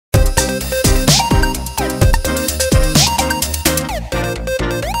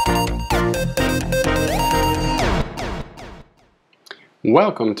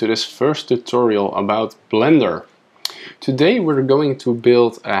Welcome to this first tutorial about Blender. Today we're going to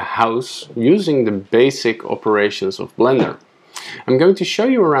build a house using the basic operations of Blender. I'm going to show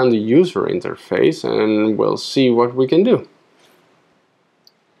you around the user interface and we'll see what we can do.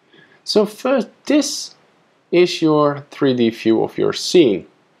 So first, this is your 3D view of your scene.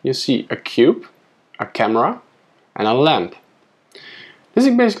 You see a cube, a camera and a lamp. This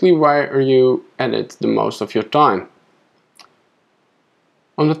is basically where you edit the most of your time.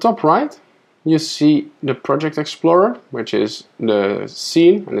 On the top right, you see the Project Explorer, which is the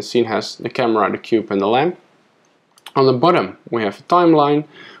scene, and the scene has the camera, the cube and the lamp. On the bottom, we have a timeline.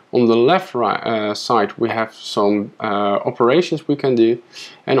 On the left side, we have some operations we can do.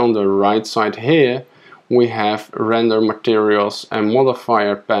 And on the right side here, we have render materials and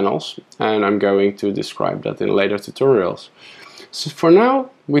modifier panels. And I'm going to describe that in later tutorials. So for now,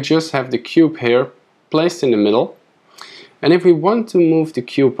 we just have the cube here placed in the middle. And if we want to move the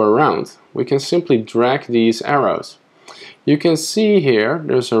cube around, we can simply drag these arrows. You can see here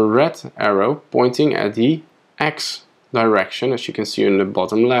there's a red arrow pointing at the X direction, as you can see in the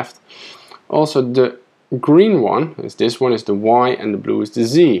bottom left. Also the green one is the Y and the blue is the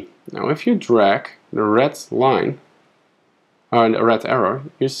Z. Now if you drag the red line, or the red arrow,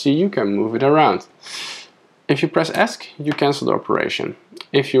 you see you can move it around. If you press ESC, you cancel the operation.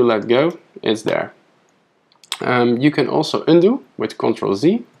 If you let go, it's there. You can also undo with Ctrl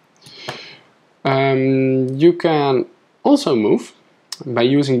Z. You can also move by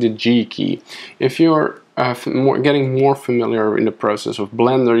using the G key. If you're getting more familiar in the process of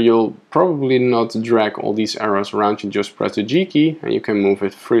Blender, you'll probably not drag all these arrows around. You just press the G key and you can move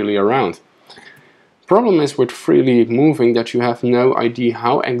it freely around. Problem is with freely moving that you have no idea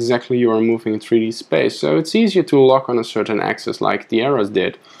how exactly you are moving in 3D space. So it's easier to lock on a certain axis like the arrows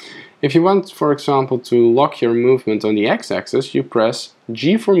did. If you want, for example, to lock your movement on the x-axis, you press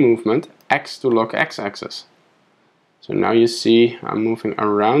G for movement, X to lock x-axis. So now you see I'm moving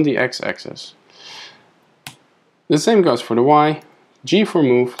around the x-axis. The same goes for the Y, G for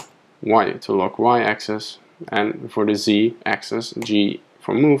move, Y to lock y-axis, and for the z-axis, G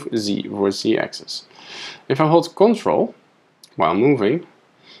for move, Z for z-axis. If I hold Ctrl while moving,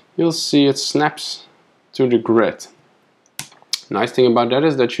 you'll see it snaps to the grid. Nice thing about that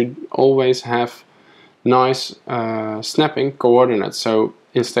is that you always have nice snapping coordinates. So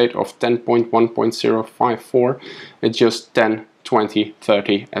instead of 10.1.054, it's just 10, 20,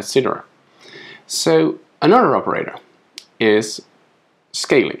 30, etc. So another operator is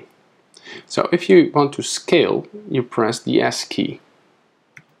scaling. So if you want to scale, you press the S key.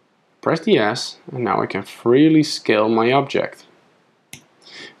 Press the S, and now I can freely scale my object.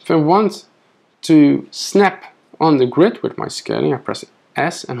 If I want to snap on the grid with my scaling, I press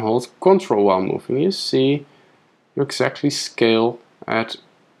S and hold Ctrl while moving. You see you exactly scale at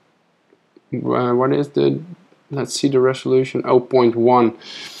let's see the resolution, 0.1.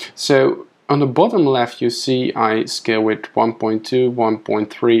 So on the bottom left you see I scale with 1.2,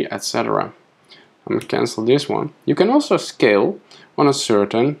 1.3, etc. I'm going to cancel this one. You can also scale on a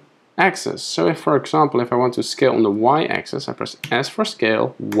certain axis. So if, for example, if I want to scale on the y-axis, I press S for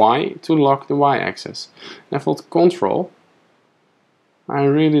scale, Y to lock the y-axis. And I hold Ctrl. I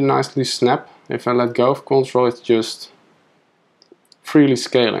really nicely snap. If I let go of Ctrl, it's just freely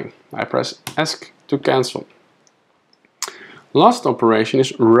scaling. I press S to cancel. Last operation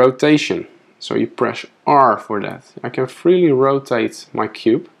is rotation. So you press R for that. I can freely rotate my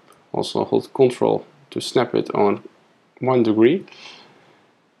cube. Also hold Ctrl to snap it on 1 degree.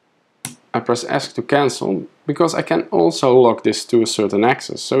 I press S to cancel, because I can also lock this to a certain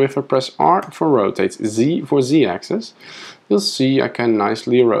axis. So if I press R for rotate, Z for Z axis, you'll see I can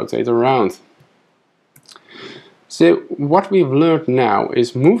nicely rotate around. So what we've learned now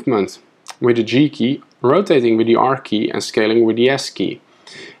is movement with the G key, rotating with the R key and scaling with the S key.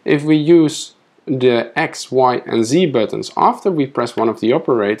 If we use the X, Y and Z buttons after we press one of the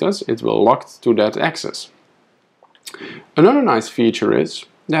operators, it will lock to that axis. Another nice feature is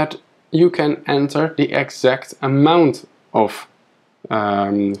that you can enter the exact amount of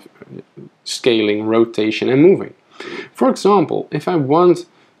scaling, rotation and moving. For example, if I want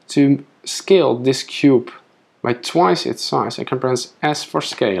to scale this cube by twice its size, I can press S for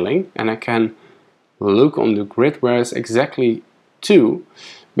scaling and I can look on the grid where it's exactly 2,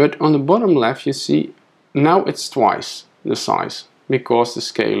 but on the bottom left you see now it's twice the size because the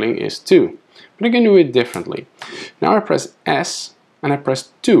scaling is 2. But I can do it differently. Now I press S and I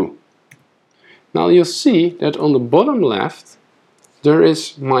press 2. Now you'll see that on the bottom left there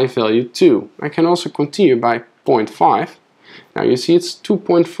is my value 2. I can also continue by 0.5. Now you see it's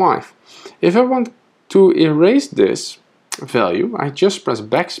 2.5. If I want to erase this, value, I just press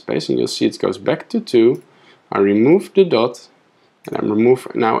backspace and you'll see it goes back to 2. I remove the dot and I remove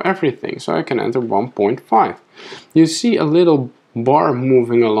now everything, so I can enter 1.5. You see a little bar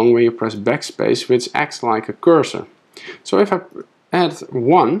moving along when you press backspace, which acts like a cursor. So if I add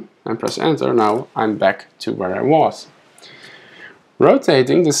 1 and press enter, now I'm back to where I was.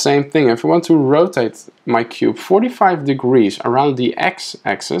 Rotating, the same thing. If I want to rotate my cube 45 degrees around the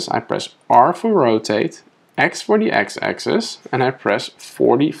x-axis, I press R for rotate, X for the x-axis, and I press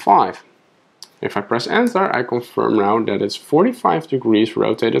 45. If I press enter, I confirm now that it's 45 degrees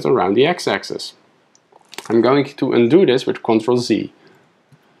rotated around the x-axis. I'm going to undo this with Ctrl Z.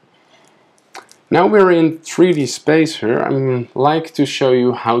 Now we're in 3D space here. I'd like to show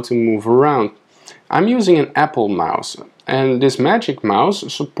you how to move around. I'm using an Apple mouse, and this magic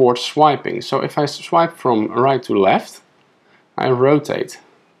mouse supports swiping. So if I swipe from right to left, I rotate.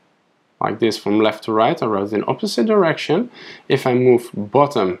 Like this, from left to right, I rotate in opposite direction. If I move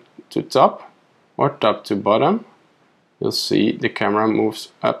bottom to top or top to bottom, you'll see the camera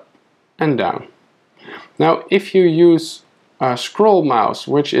moves up and down. Now, if you use a scroll mouse,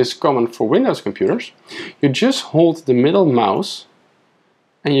 which is common for Windows computers, you just hold the middle mouse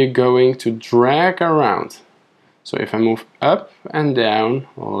and you're going to drag around. So if I move up and down,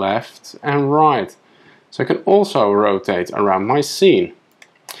 left and right. So I can also rotate around my scene.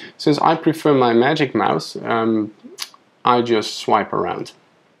 Since I prefer my magic mouse, I just swipe around.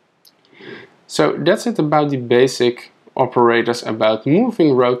 So that's it about the basic operators about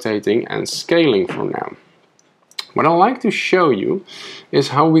moving, rotating and scaling for now. What I'd like to show you is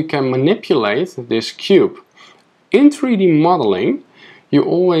how we can manipulate this cube. In 3D modeling, you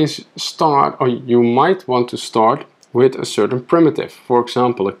always start, or you might want to start with a certain primitive. For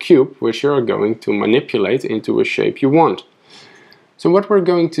example, a cube, which you're going to manipulate into a shape you want. So what we're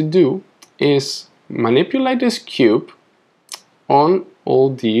going to do is manipulate this cube on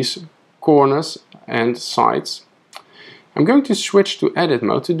all these corners and sides. I'm going to switch to edit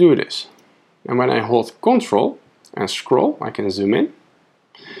mode to do this. And when I hold Ctrl and scroll, I can zoom in.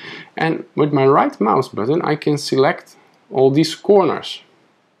 And with my right mouse button, I can select all these corners.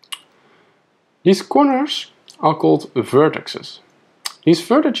 These corners are called vertices. These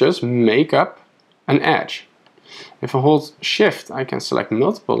vertices make up an edge. If I hold Shift, I can select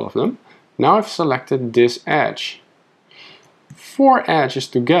multiple of them. Now I've selected this edge. 4 edges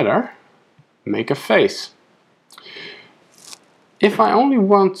together make a face. If I only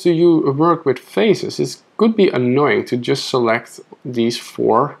want to work with faces, it could be annoying to just select these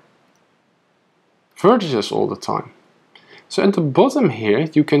 4 vertices all the time. So at the bottom here,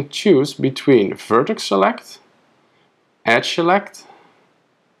 you can choose between vertex select, edge select,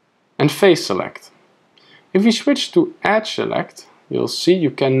 and face select. If you switch to edge select, you'll see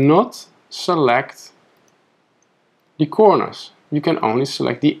you cannot select the corners. You can only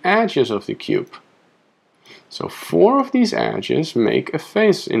select the edges of the cube. So 4 of these edges make a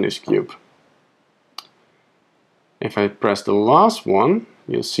face in this cube. If I press the last one,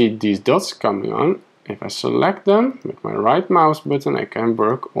 you'll see these dots coming on. If I select them with my right mouse button, I can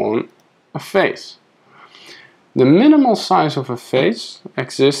work on a face. The minimal size of a face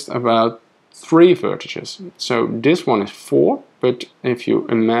exists about 3 vertices. So this one is 4, but if you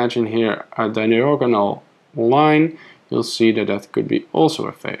imagine here a diagonal line, you'll see that that could be also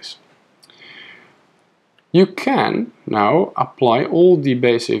a face. You can now apply all the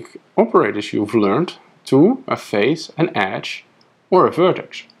basic operators you've learned to a face, an edge, or a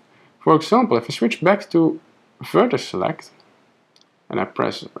vertex. For example, if I switch back to vertex select and I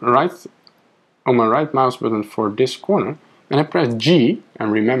press right on my right mouse button for this corner, and I press G,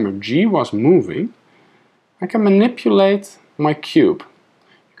 and remember G was moving, I can manipulate my cube.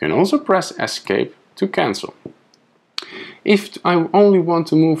 You can also press Escape to cancel. If I only want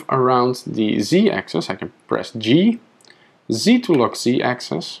to move around the Z-axis, I can press G, Z to lock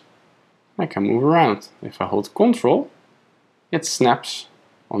Z-axis, I can move around. If I hold Ctrl, it snaps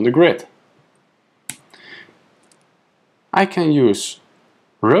on the grid. I can use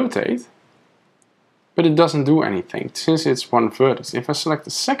rotate, but it doesn't do anything since it's one vertex. If I select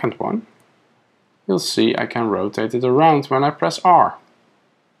the second one, you'll see I can rotate it around when I press R.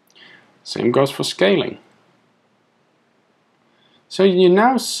 Same goes for scaling. So you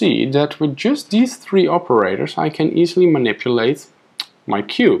now see that with just these 3 operators I can easily manipulate my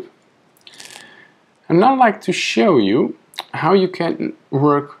cube. And now I'd like to show you how you can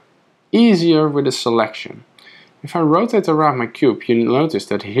work easier with a selection. If I rotate around my cube, you notice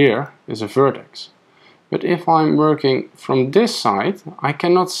that here is a vertex. But if I'm working from this side, I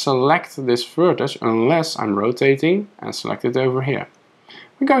cannot select this vertex unless I'm rotating and select it over here.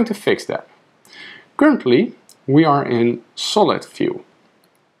 We're going to fix that. Currently, we are in solid view,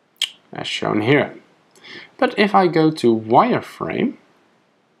 as shown here. But if I go to wireframe,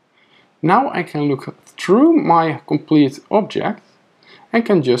 now I can look through my complete object and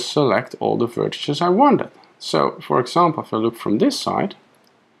can just select all the vertices I wanted. So, for example, if I look from this side,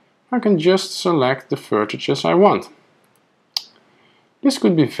 I can just select the vertices I want. This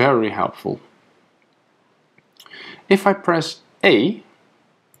could be very helpful. If I press A,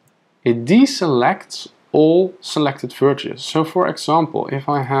 it deselects all selected vertices. So, for example, if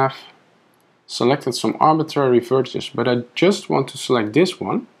I have selected some arbitrary vertices, but I just want to select this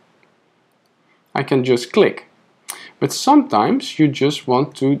one, I can just click. But sometimes you just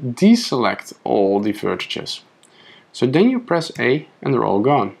want to deselect all the vertices. So then you press A and they're all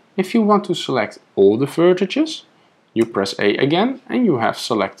gone. If you want to select all the vertices, you press A again and you have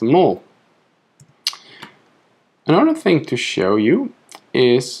select them all. Another thing to show you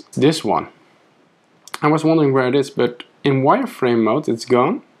is this one. I was wondering where it is, but in wireframe mode it's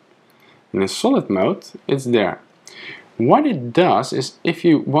gone. In solid mode it's there. What it does is, if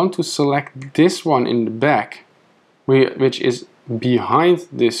you want to select this one in the back, which is behind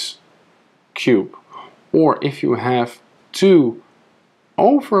this cube, or if you have two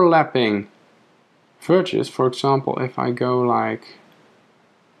overlapping vertices, for example, if I go like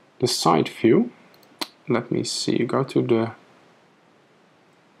the side view, let me see, go to the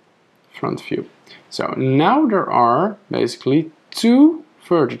front view. So now there are basically two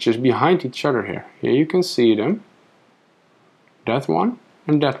vertices behind each other here. Here you can see them, that one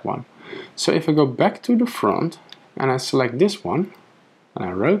and that one. So if I go back to the front and I select this one and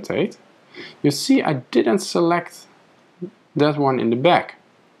I rotate, you see I didn't select that one in the back.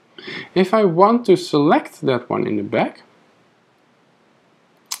 If I want to select that one in the back,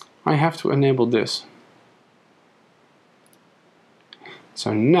 I have to enable this.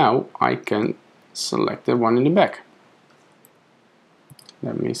 So now I can select the one in the back.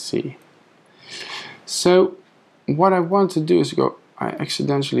 Let me see. So what I want to do is go, I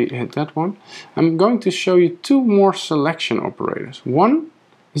accidentally hit that one. I'm going to show you two more selection operators. One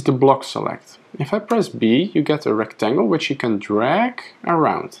is the block select. If I press B, you get a rectangle which you can drag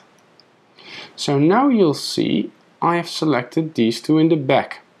around. So now you'll see I have selected these two in the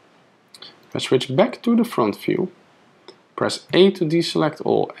back. If I switch back to the front view, press A to deselect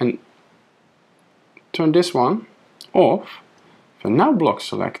all and turn this one off. If I now block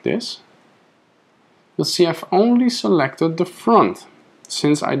select this, you'll see I've only selected the front,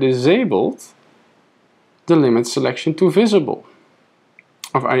 since I disabled the limit selection to visible.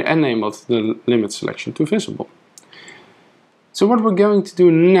 Or I enabled the limit selection to visible. So what we're going to do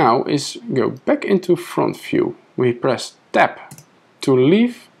now is go back into front view. We press Tab to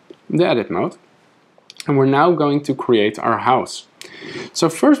leave the edit mode. And we're now going to create our house. So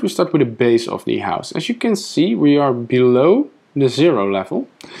first we start with the base of the house. As you can see, we are below the 0 level.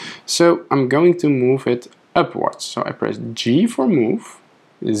 So I'm going to move it upwards. So I press G for move,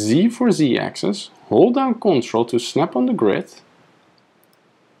 Z for Z-axis, hold down Ctrl to snap on the grid,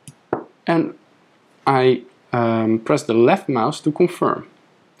 and I press the left mouse to confirm.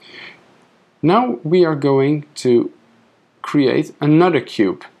 Now we are going to create another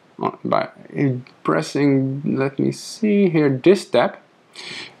cube by pressing, let me see here, this tab,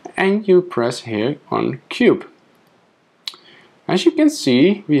 and you press here on cube. As you can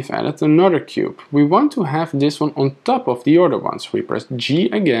see, we've added another cube. We want to have this one on top of the other ones. We press G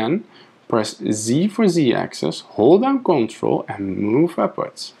again, press Z for Z-axis, hold down Ctrl and move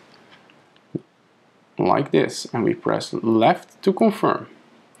upwards. Like this, and we press left to confirm.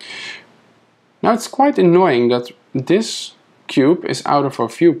 Now it's quite annoying that this cube is out of our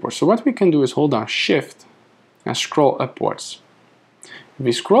viewport. So what we can do is hold down Shift and scroll upwards. If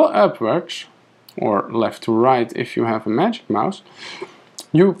we scroll upwards, or left to right if you have a magic mouse,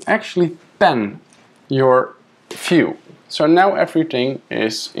 you actually pan your view. So now everything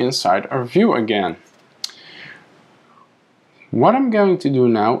is inside our view again. What I'm going to do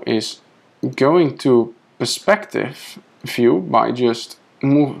now is going to perspective view by just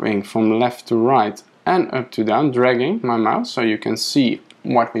moving from left to right and up to down, dragging my mouse so you can see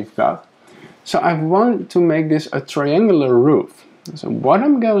what we've got. So I want to make this a triangular roof. So what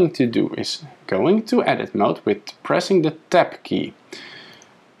I'm going to do is going to edit mode with pressing the tab key.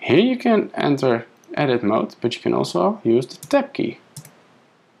 Here you can enter edit mode, but you can also use the tab key,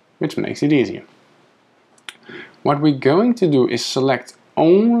 which makes it easier. What we're going to do is select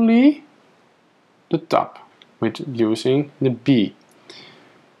only the top with using the B,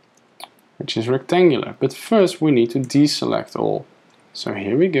 which is rectangular. But first we need to deselect all. So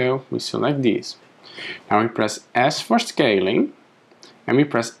here we go, we select these. Now we press S for scaling, and we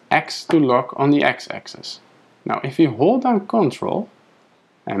press X to lock on the X-axis. Now if you hold down Ctrl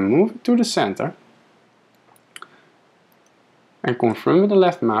and move it to the center and confirm with the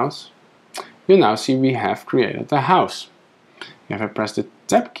left mouse, you now see we have created the house. If I press the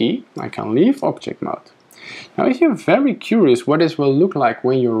Tab key, I can leave object mode. Now if you're very curious what this will look like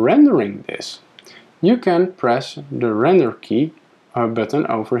when you're rendering this, you can press the render key button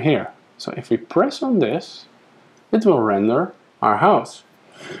over here. So if we press on this, it will render our house.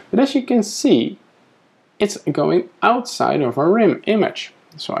 But as you can see, it's going outside of our image.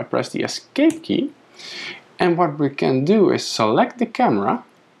 So I press the escape key, and what we can do is select the camera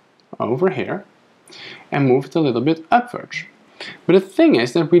over here and move it a little bit upwards. But the thing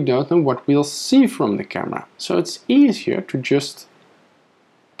is that we don't know what we'll see from the camera. So it's easier to just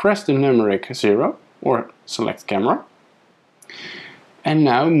press the numeric 0 or select camera, and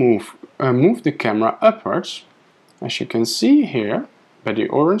now move the camera upwards. As you can see here, by the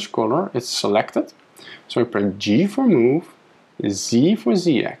orange color, it's selected. So we press G for move, Z for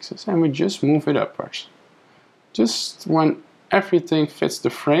Z-axis, and we just move it upwards. Just when everything fits the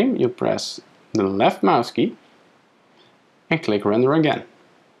frame, you press the left mouse key and click render again.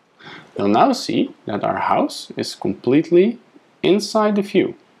 You'll now see that our house is completely inside the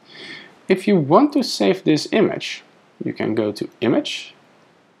view. If you want to save this image, you can go to Image,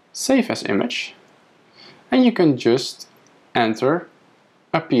 Save as Image, and you can just enter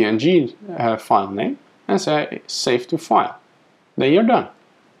a PNG file name and say Save to File. Then you're done.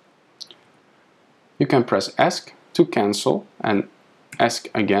 You can press ESC to cancel and ESC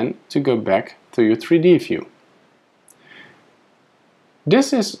again to go back to your 3D view.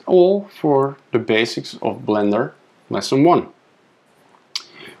 This is all for the basics of Blender Lesson 1.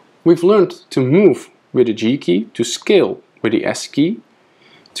 We've learned to move with the G key, to scale with the S key,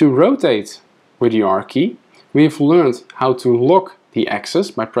 to rotate with the R key. We've learned how to lock the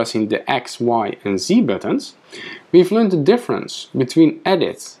axis by pressing the X, Y and Z buttons. We've learned the difference between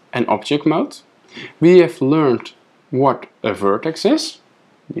Edit and Object Mode. We have learned what a vertex is,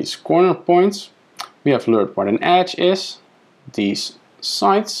 these corner points. We have learned what an edge is, these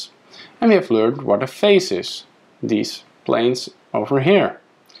sides. And we have learned what a face is, these planes over here.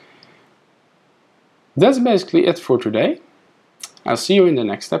 That's basically it for today. I'll see you in the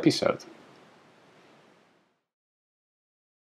next episode.